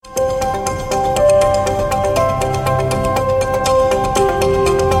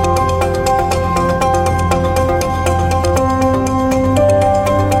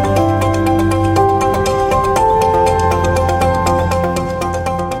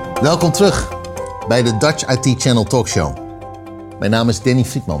Welkom terug bij de Dutch IT Channel Talkshow. Mijn naam is Danny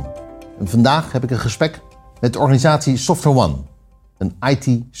Friedman. En vandaag heb ik een gesprek met de organisatie SoftwareOne, een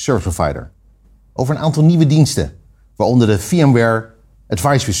IT service provider, over een aantal nieuwe diensten, waaronder de VMware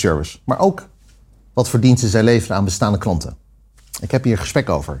Advisory Service, maar ook wat voor diensten zij leveren aan bestaande klanten. Ik heb hier een gesprek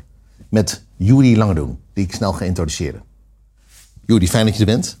over met Juri Langedoen, die ik snel ga introduceren. Juri, fijn dat je er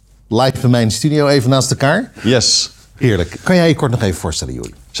bent. Live bij mij in de studio, even naast elkaar. Yes. Heerlijk. Kan jij je kort nog even voorstellen,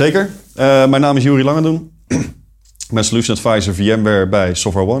 Juri? Zeker. Mijn naam is Juri Langedoen. Ik ben Solution Advisor VMware bij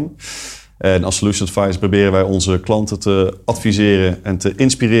SoftwareOne. En als Solution Advisor proberen wij onze klanten te adviseren en te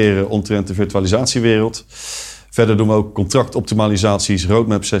inspireren omtrent de virtualisatiewereld. Verder doen we ook contractoptimalisaties,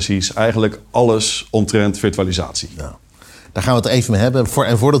 roadmap sessies. Eigenlijk alles omtrent virtualisatie. Ja. Daar gaan we het even mee hebben.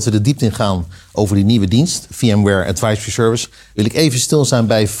 En voordat we de diepte in gaan over die nieuwe dienst, VMware Advisory Service, wil ik even stilstaan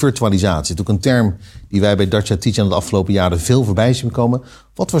bij virtualisatie. Het is ook een term die wij bij Dutch IT Channel de afgelopen jaren veel voorbij zien komen.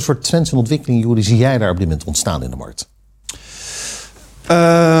 Wat voor soort trends en ontwikkelingen, Juri, zie jij daar op dit moment ontstaan in de markt?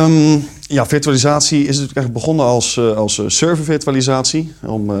 Virtualisatie is natuurlijk eigenlijk begonnen als servervirtualisatie.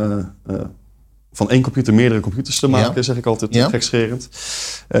 Om van één computer meerdere computers te maken, zeg ik altijd gekscherend.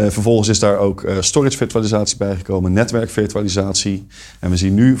 Vervolgens is daar ook storage virtualisatie bijgekomen, netwerkvirtualisatie. En we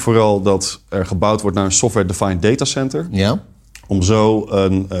zien nu vooral dat er gebouwd wordt naar een software-defined datacenter. Ja. Om zo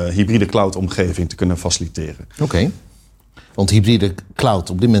een hybride cloud-omgeving te kunnen faciliteren. Oké. Want hybride cloud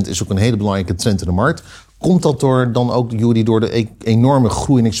op dit moment is ook een hele belangrijke trend in de markt. Komt dat door de enorme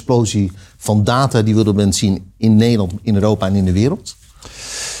groei en explosie van data die we op dit moment zien in Nederland, in Europa en in de wereld?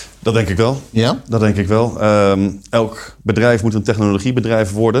 Dat denk ik wel. Ja? Dat denk ik wel. Elk bedrijf moet een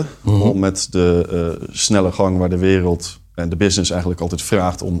technologiebedrijf worden. Mm-hmm. Om met de snelle gang waar de wereld en de business eigenlijk altijd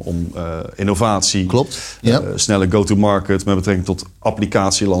vraagt om innovatie. Klopt. Ja. Snelle go-to-market met betrekking tot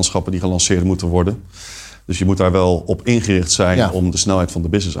applicatielandschappen die gelanceerd moeten worden. Dus je moet daar wel op ingericht zijn om de snelheid van de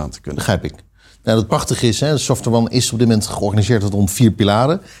business aan te kunnen. Begrijp ik. Nou, het prachtige is, SoftwareOne is op dit moment georganiseerd rond 4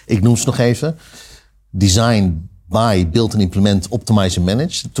 pilaren. Ik noem ze nog even. Design, buy, build and implement, optimize en manage.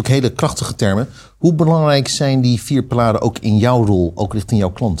 Dat zijn natuurlijk hele krachtige termen. Hoe belangrijk zijn die 4 pilaren ook in jouw rol, ook richting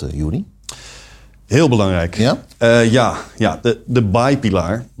jouw klanten, Juri? Heel belangrijk. Ja? De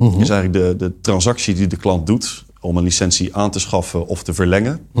buy-pilaar is eigenlijk de transactie die de klant doet om een licentie aan te schaffen of te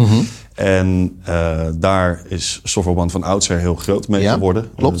verlengen. Mm-hmm. En daar is SoftwareOne van oudsher heel groot mee geworden.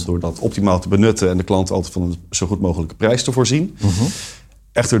 Door dat optimaal te benutten en de klant altijd van een zo goed mogelijke prijs te voorzien. Mm-hmm.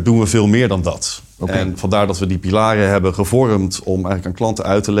 Echter doen we veel meer dan dat. Okay. En vandaar dat we die pilaren hebben gevormd om eigenlijk aan klanten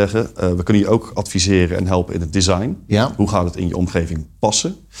uit te leggen. We kunnen je ook adviseren en helpen in het design. Ja. Hoe gaat het in je omgeving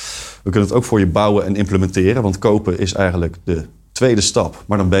passen? We kunnen het ook voor je bouwen en implementeren. Want kopen is eigenlijk de tweede stap.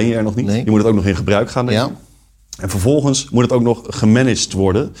 Maar dan ben je er nog niet. Nee. Je moet het ook nog in gebruik gaan nemen. Ja. En vervolgens moet het ook nog gemanaged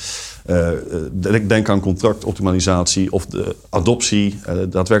worden. Denk aan contractoptimalisatie of de adoptie.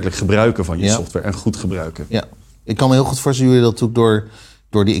 Daadwerkelijk gebruiken van je software en goed gebruiken. Ja. Ik kan me heel goed voorstellen jullie dat ook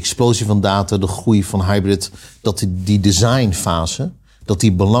door die explosie van data, de groei van hybrid, dat die designfase, dat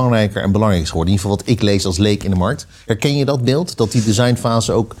die belangrijker en belangrijker is geworden. In ieder geval wat ik lees als leek in de markt. Herken je dat beeld? Dat die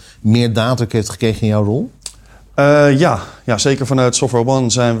designfase ook meer data heeft gekregen in jouw rol? Ja, zeker vanuit SoftwareOne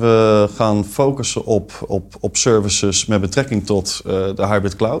zijn we gaan focussen op services met betrekking tot de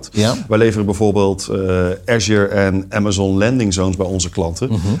hybrid cloud. Ja. Wij leveren bijvoorbeeld Azure en Amazon landing zones bij onze klanten.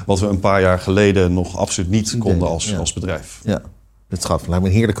 Mm-hmm. Wat we een paar jaar geleden nog absoluut niet konden als bedrijf. Ja, het gaat lijkt me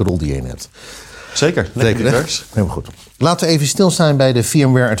een heerlijke rol die je in hebt. Zeker, lekker. Helemaal goed. Laten we even stilstaan bij de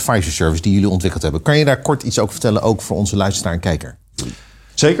VMware Advisory Service die jullie ontwikkeld hebben. Kan je daar kort iets over vertellen, ook voor onze luisteraar en kijker?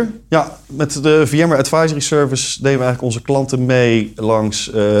 Zeker. Ja, met de VMware Advisory Service deden we eigenlijk onze klanten mee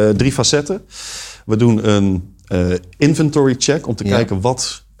langs 3 facetten. We doen een inventory check om te kijken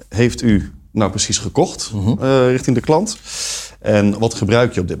wat heeft u nou precies gekocht richting de klant. En wat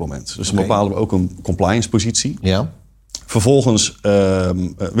gebruik je op dit moment. Dus dan bepalen we ook een compliance positie. Ja. Vervolgens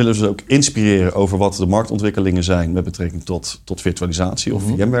willen we ze ook inspireren over wat de marktontwikkelingen zijn met betrekking tot virtualisatie of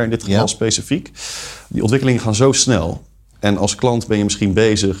VMware in dit geval specifiek. Die ontwikkelingen gaan zo snel. En als klant ben je misschien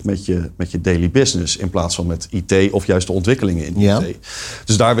bezig met je daily business in plaats van met IT of juist de ontwikkelingen in IT.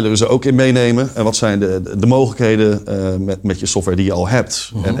 Dus daar willen we ze ook in meenemen. En wat zijn de mogelijkheden met je software die je al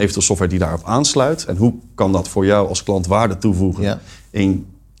hebt en eventueel software die daarop aansluit. En hoe kan dat voor jou als klant waarde toevoegen in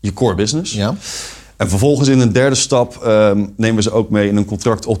je core business? Ja. En vervolgens in een derde stap nemen we ze ook mee in een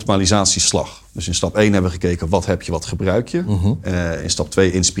contractoptimalisatieslag. Dus in stap 1 hebben we gekeken wat heb je, wat gebruik je. In stap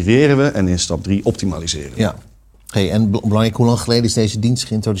 2 inspireren we en in stap 3 optimaliseren. Ja. Hey, en belangrijk, hoe lang geleden is deze dienst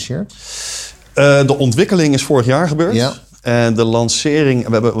geïntroduceerd? De ontwikkeling is vorig jaar gebeurd. Ja. En de lancering,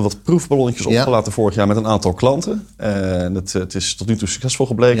 we hebben wat proefballonnetjes opgelaten vorig jaar met een aantal klanten. En het is tot nu toe succesvol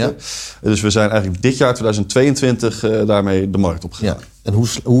gebleken. Ja. Dus we zijn eigenlijk dit jaar 2022 daarmee de markt op gegaan. Ja. En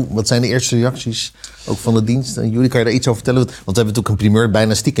wat zijn de eerste reacties ook van de dienst? En jullie, kan je daar iets over vertellen? Want we hebben natuurlijk een primeur,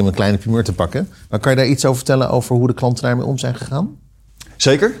 bijna stiekem een kleine primeur te pakken. Maar kan je daar iets over vertellen over hoe de klanten daarmee om zijn gegaan?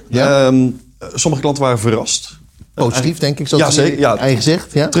 Zeker. Ja. Sommige klanten waren verrast. Positief, denk ik. Zo zeker. Ja. Eigen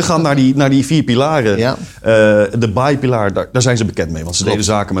gezicht. Ja. Teruggaan naar die 4 pilaren. Ja. De buy-pilaar, daar zijn ze bekend mee. Want ze deden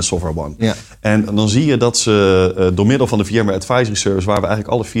zaken met SoftwareOne. Ja. En dan zie je dat ze door middel van de VMware Advisory Service, waar we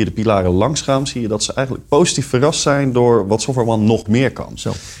eigenlijk alle 4 de pilaren langs gaan, zie je dat ze eigenlijk positief verrast zijn door wat SoftwareOne nog meer kan. Zo.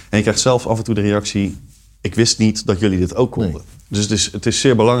 En je krijgt zelf af en toe de reactie, ik wist niet dat jullie dit ook konden. Nee. Dus het is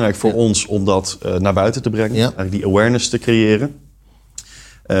zeer belangrijk voor ons om dat naar buiten te brengen. Ja. Eigenlijk die awareness te creëren.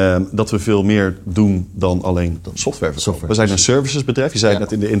 Dat we veel meer doen dan alleen software verkopen. We zijn een servicesbedrijf. Je zei het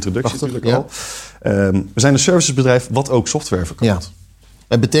net in de introductie natuurlijk al. We zijn een servicesbedrijf wat ook software verkoopt. Ja.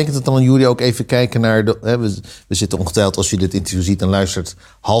 En betekent het dan aan jullie ook even kijken naar... we zitten ongetwijfeld, als je dit interview ziet en luistert,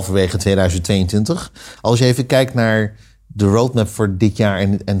 halverwege 2022. Als je even kijkt naar de roadmap voor dit jaar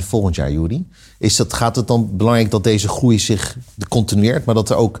en volgend jaar, Juri. Gaat het dan belangrijk dat deze groei zich continueert, maar dat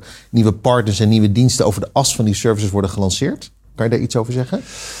er ook nieuwe partners en nieuwe diensten over de as van die services worden gelanceerd? Kan je daar iets over zeggen?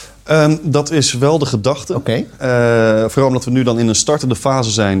 Dat is wel de gedachte. Okay. Vooral omdat we nu dan in een startende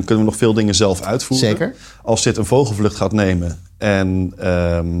fase zijn, kunnen we nog veel dingen zelf uitvoeren. Zeker. Als dit een vogelvlucht gaat nemen en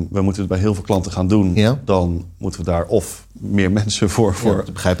we moeten het bij heel veel klanten gaan doen, dan moeten we daar of meer mensen voor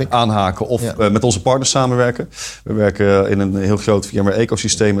aanhaken of met onze partners samenwerken. We werken in een heel groot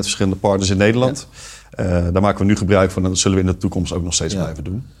VMware-ecosysteem met verschillende partners in Nederland. Daar maken we nu gebruik van en dat zullen we in de toekomst ook nog steeds blijven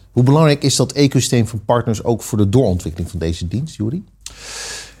doen. Hoe belangrijk is dat ecosysteem van partners ook voor de doorontwikkeling van deze dienst, Juri?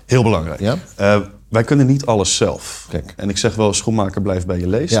 Heel belangrijk. Ja? Wij kunnen niet alles zelf. Kijk. En ik zeg wel, schoenmaker blijft bij je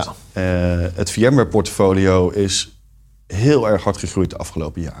leest. Ja. Het VMware-portfolio is heel erg hard gegroeid de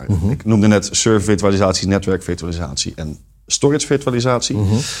afgelopen jaren. Mm-hmm. Ik noemde net server-virtualisatie, netwerkvirtualisatie en storage-virtualisatie.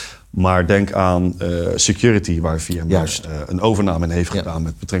 Mm-hmm. Maar denk aan security, waar VMware een overname in heeft gedaan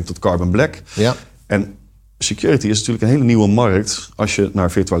met betrekking tot Carbon Black. Ja. En security is natuurlijk een hele nieuwe markt als je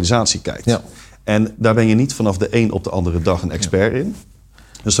naar virtualisatie kijkt. Ja. En daar ben je niet vanaf de een op de andere dag een expert in.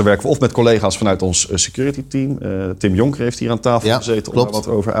 Dus daar werken we of met collega's vanuit ons security team. Tim Jonker heeft hier aan tafel gezeten om daar wat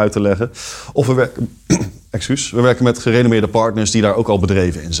over uit te leggen. Of we werken met gerenommeerde partners die daar ook al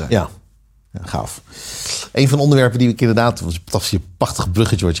bedreven in zijn. Ja, gaaf. Een van de onderwerpen die ik inderdaad... was een fantastisch prachtig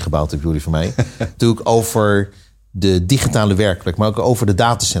bruggetje wat je gebouwd hebt, Juri, voor mij. Natuurlijk over de digitale werkplek, maar ook over de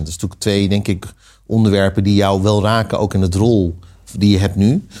datacenters. Natuurlijk 2, denk ik, onderwerpen die jou wel raken, ook in het rol die je hebt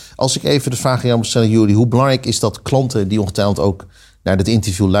nu. Als ik even de vraag aan jou moet stellen, Juri, hoe belangrijk is dat klanten die ongetwijfeld ook naar dit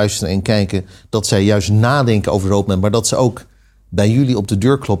interview luisteren en kijken, dat zij juist nadenken over de roadmap, maar dat ze ook bij jullie op de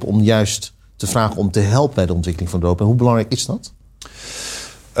deur kloppen om juist te vragen om te helpen bij de ontwikkeling van de roadmap? Hoe belangrijk is dat?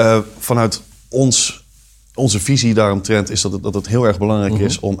 Vanuit onze visie daaromtrent is dat het heel erg belangrijk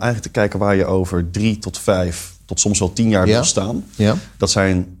is om eigenlijk te kijken waar je over 3 tot 5 tot soms wel 10 jaar wil staan. Ja. Dat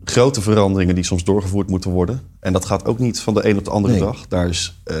zijn grote veranderingen die soms doorgevoerd moeten worden. En dat gaat ook niet van de een op de andere dag. Daar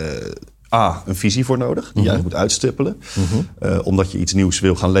is een visie voor nodig, die je eigenlijk moet uitstippelen. Omdat je iets nieuws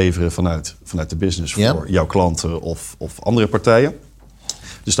wil gaan leveren vanuit de business voor jouw klanten of andere partijen.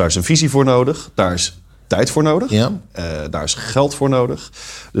 Dus daar is een visie voor nodig. Daar is tijd voor nodig. Ja. Daar is geld voor nodig.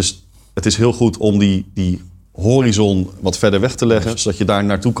 Dus het is heel goed om die horizon wat verder weg te leggen, zodat je daar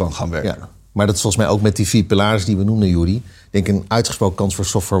naartoe kan gaan werken. Ja. Maar dat is volgens mij ook met die 4 pilaren die we noemden, Juri. Ik denk een uitgesproken kans voor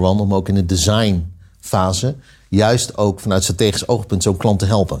SoftwareOne om ook in de designfase juist ook vanuit strategisch oogpunt zo'n klant te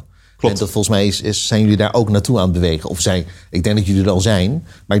helpen. Klopt. En dat volgens mij zijn jullie daar ook naartoe aan het bewegen. Ik denk dat jullie er al zijn,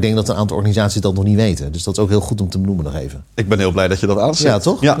 maar ik denk dat een aantal organisaties dat nog niet weten. Dus dat is ook heel goed om te benoemen nog even. Ik ben heel blij dat je dat aanzet. Ja,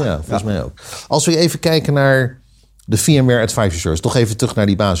 toch? Ja, volgens mij ook. Als we even kijken naar de VMware Advisory Service, toch even terug naar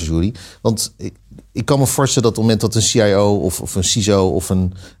die basis, Juri. Want ik kan me voorstellen dat op het moment dat een CIO of een CISO of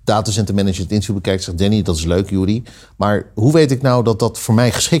een datacenter manager het interview bekijkt, zegt Danny, dat is leuk, Juri. Maar hoe weet ik nou dat dat voor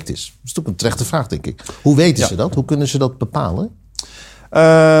mij geschikt is? Dat is natuurlijk een terechte vraag, denk ik. Hoe weten ze dat? Hoe kunnen ze dat bepalen?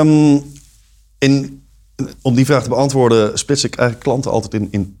 Om die vraag te beantwoorden, splits ik eigenlijk klanten altijd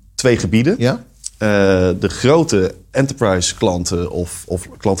in 2 gebieden. Ja? De grote enterprise klanten of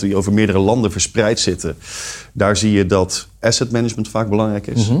klanten die over meerdere landen verspreid zitten, daar zie je dat asset management vaak belangrijk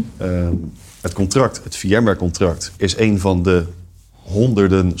is. Het VMware-contract, is een van de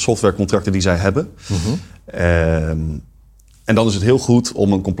honderden softwarecontracten die zij hebben. En dan is het heel goed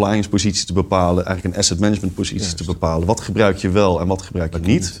om een compliance-positie te bepalen, eigenlijk een asset management-positie te bepalen. Wat gebruik je wel en wat gebruik je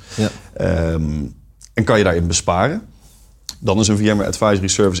niet? Ja. En kan je daarin besparen? Dan is een VMware Advisory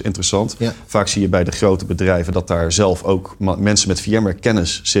Service interessant. Ja. Vaak zie je bij de grote bedrijven dat daar zelf ook mensen met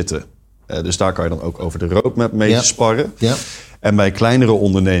VMware-kennis zitten Dus daar kan je dan ook over de roadmap mee sparren. Ja. En bij kleinere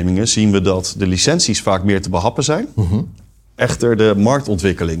ondernemingen zien we dat de licenties vaak meer te behappen zijn. Echter, de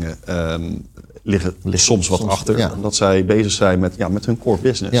marktontwikkelingen liggen soms wat achter. Ja. Omdat zij bezig zijn met hun core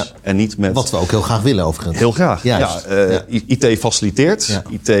business. Ja. En niet met... Wat we ook heel graag willen overigens. Heel graag. IT faciliteert,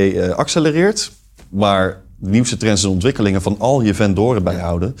 IT accelereert. Maar de nieuwste trends en ontwikkelingen van al je vendoren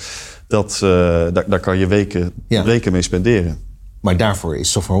bijhouden... Daar kan je weken mee spenderen. Maar daarvoor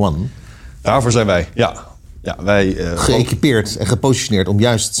is SoftwareOne... Daarvoor zijn wij, wij geëquipeerd en gepositioneerd om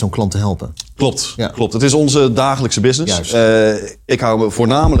juist zo'n klant te helpen. Klopt. Het is onze dagelijkse business. Ik hou me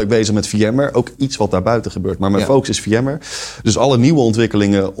voornamelijk bezig met VMware. Ook iets wat daarbuiten gebeurt. Maar mijn focus is VMware. Dus alle nieuwe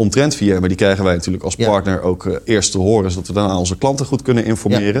ontwikkelingen omtrent VMware... die krijgen wij natuurlijk als partner ook eerst te horen... zodat we daarna onze klanten goed kunnen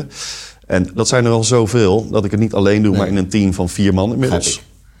informeren. Ja. En dat zijn er al zoveel dat ik het niet alleen doe... maar in een team van 4 man inmiddels.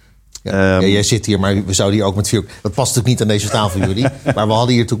 Jij zit hier, maar we zouden hier ook met 4... Dat past natuurlijk niet aan deze tafel, jullie. Maar we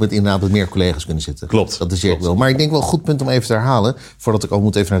hadden hier natuurlijk met inderdaad met meer collega's kunnen zitten. Klopt. Dat is zeer wel. Maar ik denk wel een goed punt om even te herhalen... voordat ik ook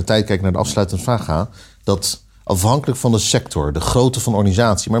moet even naar de tijd kijken, naar de afsluitende vraag ga... dat afhankelijk van de sector, de grootte van de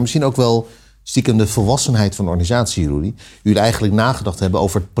organisatie... maar misschien ook wel stiekem de volwassenheid van de organisatie, jullie eigenlijk nagedacht hebben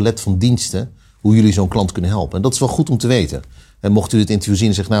over het palet van diensten... hoe jullie zo'n klant kunnen helpen. En dat is wel goed om te weten. En mocht u dit interview zien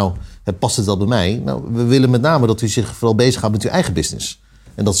en zegt, nou, past het wel bij mij? Nou, we willen met name dat u zich vooral bezighoudt met uw eigen business...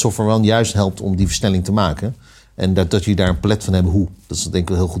 En dat SoftwareOne juist helpt om die versnelling te maken. En dat jullie daar een palet van hebben hoe. Dat is denk ik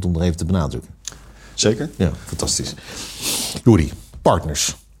wel heel goed om er even te benadrukken. Zeker. Ja, fantastisch. Juri,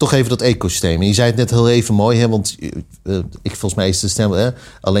 partners. Toch even dat ecosysteem. En je zei het net heel even mooi, hè, want volgens mij is de stem...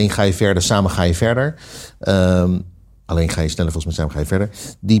 alleen ga je verder, samen ga je verder. Alleen ga je sneller, volgens mij samen ga je verder.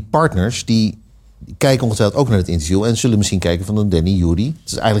 Die partners, die kijken ongetwijfeld ook naar het interview... en zullen misschien kijken van Danny, Juri.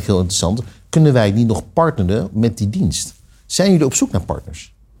 Het is eigenlijk heel interessant. Kunnen wij niet nog partneren met die dienst? Zijn jullie op zoek naar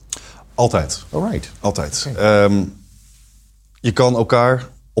partners? Altijd. Alright. Altijd. Okay. Je kan elkaar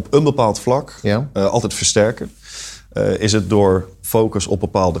op een bepaald vlak altijd versterken. Is het door focus op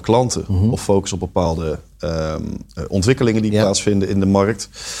bepaalde klanten... of focus op bepaalde ontwikkelingen die plaatsvinden in de markt...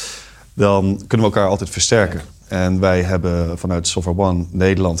 dan kunnen we elkaar altijd versterken. En wij hebben vanuit SoftwareOne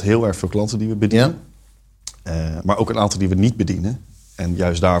Nederland heel erg veel klanten die we bedienen. Maar ook een aantal die we niet bedienen. En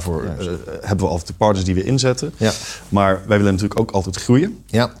juist daarvoor hebben we altijd de partners die we inzetten. Ja. Maar wij willen natuurlijk ook altijd groeien.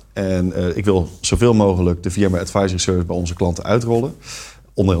 Ja. En ik wil zoveel mogelijk de VMware Advisory Service bij onze klanten uitrollen.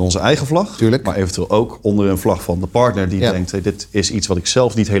 Onder onze eigen vlag. Tuurlijk. Maar eventueel ook onder een vlag van de partner die denkt... Hey, dit is iets wat ik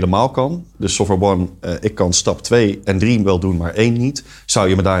zelf niet helemaal kan. Dus SoftwareOne, ik kan stap 2 en 3 wel doen, maar 1 niet. Zou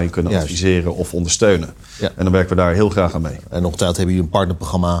je me daarin kunnen adviseren of ondersteunen? Ja. En dan werken we daar heel graag aan mee. En nogthans hebben jullie een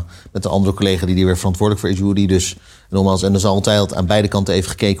partnerprogramma met een andere collega... die weer verantwoordelijk voor is, Juri. Dus nogmaals, en er zal altijd aan beide kanten even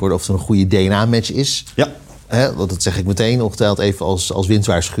gekeken worden... of er een goede DNA-match is. Ja. Want dat zeg ik meteen, ongetwijfeld even als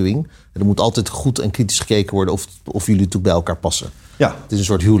winstwaarschuwing. Er moet altijd goed en kritisch gekeken worden of jullie natuurlijk bij elkaar passen. Ja. Het is een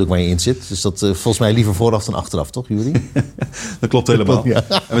soort huwelijk waar je in zit. Dus dat volgens mij liever vooraf dan achteraf, toch, Juri? Dat klopt helemaal. Ja.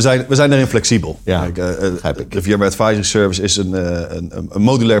 En we zijn daarin flexibel. Ja, de VMware Advisory Service is een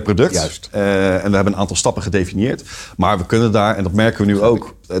modulair product. Juist. En we hebben een aantal stappen gedefinieerd. Maar we kunnen daar, en dat merken we nu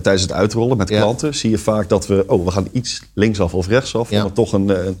ook tijdens het uitrollen met klanten... zie je vaak dat we gaan iets linksaf of rechtsaf... om toch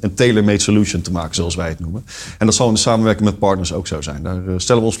een tailor-made solution te maken, zoals wij het noemen. En dat zal in de samenwerking met partners ook zo zijn. Daar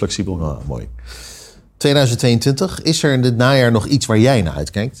stellen we ons flexibel in. Mooi. 2022, is er in dit najaar nog iets waar jij naar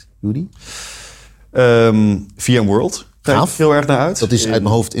uitkijkt, Juri? VMworld. Kijk heel erg naar uit. Dat is uit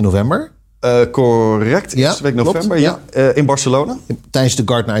mijn hoofd in november. Correct, eerste week november, in Barcelona. Tijdens de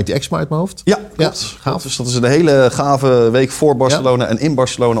Gartner IT Expo uit mijn hoofd. Ja, klopt. Gaaf. Dus dat is een hele gave week voor Barcelona en in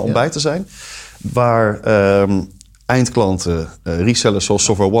Barcelona om bij te zijn. Waar eindklanten, resellers zoals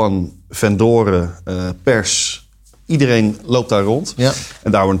SoftwareOne, vendoren, pers... Iedereen loopt daar rond. Ja.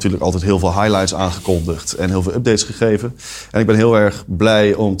 En daar worden natuurlijk altijd heel veel highlights aangekondigd... en heel veel updates gegeven. En ik ben heel erg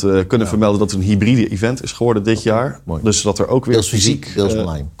blij om te kunnen vermelden... dat het een hybride event is geworden dit jaar. Mooi. Dus dat er ook weer deels fysiek, deels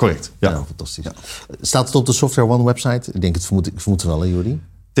online. Correct, ja. Fantastisch. Ja. Staat het op de SoftwareOne website? Ik denk ik vermoed wel, hè, Juri?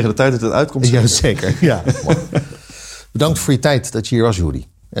 Tegen de tijd dat het uitkomt. Ja, zeker. Ja. Bedankt voor je tijd dat je hier was, Juri.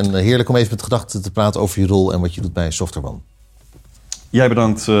 En heerlijk om even met gedachten te praten over je rol... en wat je doet bij SoftwareOne. Jij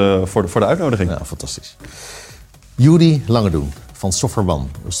bedankt voor de uitnodiging. Ja, fantastisch. Juri Langedoen van SoftwareOne.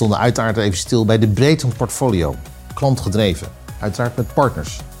 We stonden uiteraard even stil bij de breedte van het portfolio. Klantgedreven. Uiteraard met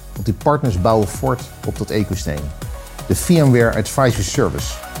partners. Want die partners bouwen voort op dat ecosysteem. De VMware Advisory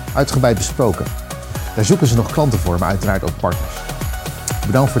Service. Uitgebreid besproken. Daar zoeken ze nog klanten voor, maar uiteraard ook partners.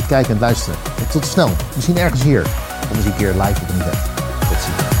 Bedankt voor het kijken en het luisteren. En tot snel. Misschien ergens hier. Of eens een keer live op een event.